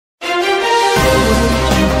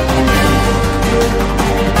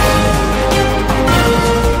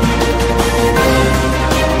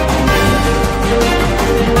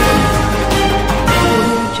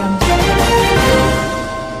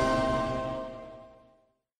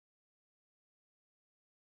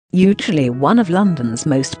Usually one of London's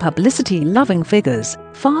most publicity-loving figures,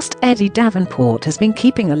 Fast Eddie Davenport has been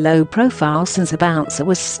keeping a low profile since a bouncer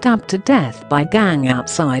was stabbed to death by a gang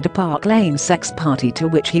outside a Park Lane sex party to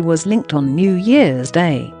which he was linked on New Year's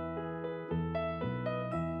Day.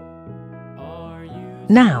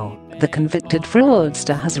 Now, the convicted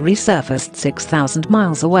fraudster has resurfaced 6,000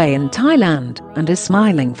 miles away in Thailand and is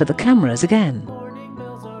smiling for the cameras again.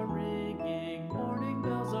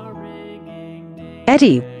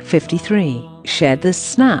 Eddie, 53, shared this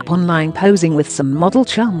snap online posing with some model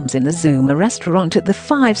chums in the Zuma restaurant at the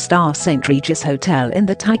 5-star St. Regis Hotel in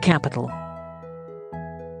the Thai capital.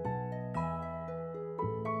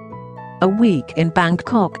 A week in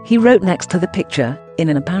Bangkok, he wrote next to the picture, in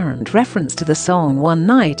an apparent reference to the song One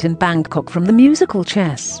Night in Bangkok from the musical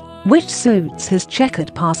Chess, which suits his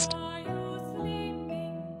checkered past.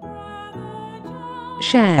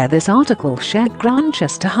 Share this article. Shared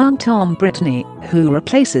Grantchester hung Tom Brittany, who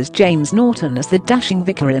replaces James Norton as the dashing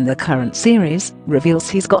vicar in the current series, reveals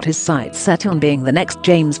he's got his sights set on being the next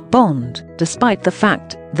James Bond, despite the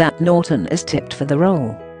fact that Norton is tipped for the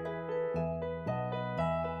role.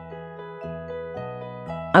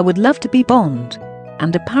 "I would love to be Bond.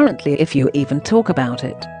 And apparently if you even talk about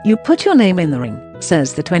it, you put your name in the ring,"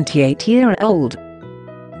 says the 28-year-old.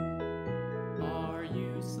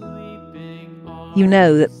 "You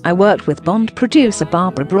know that I worked with Bond producer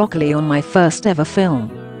Barbara Broccoli on my first ever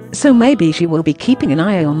film. So maybe she will be keeping an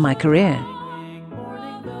eye on my career.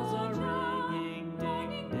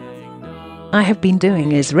 I have been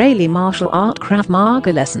doing Israeli martial art Krav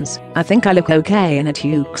Maga lessons. I think I look okay in a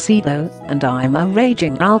tuxedo, and I'm a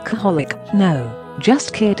raging alcoholic. No,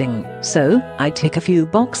 just kidding. So, I tick a few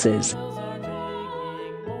boxes."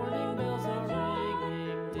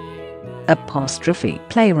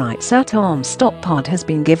 Playwright Sir Tom Stoppard has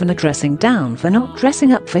been given a dressing down for not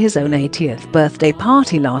dressing up for his own 80th birthday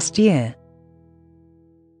party last year.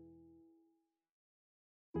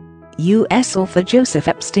 US author Joseph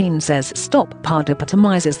Epstein says Stoppard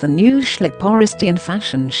epitomizes the new Schlick-Poristian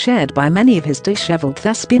fashion shared by many of his disheveled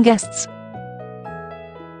thespian guests.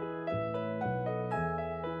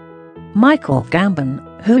 Michael Gambon,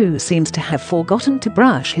 who seems to have forgotten to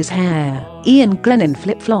brush his hair, Ian Glenn in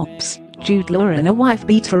flip-flops, Jude Law in a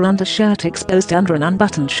wife-beater undershirt exposed under an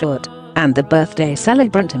unbuttoned shirt, and the birthday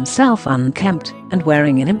celebrant himself unkempt and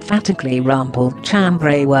wearing an emphatically rumpled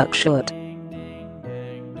chambray work shirt.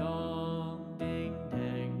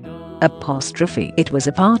 "It was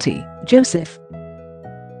a party, Joseph.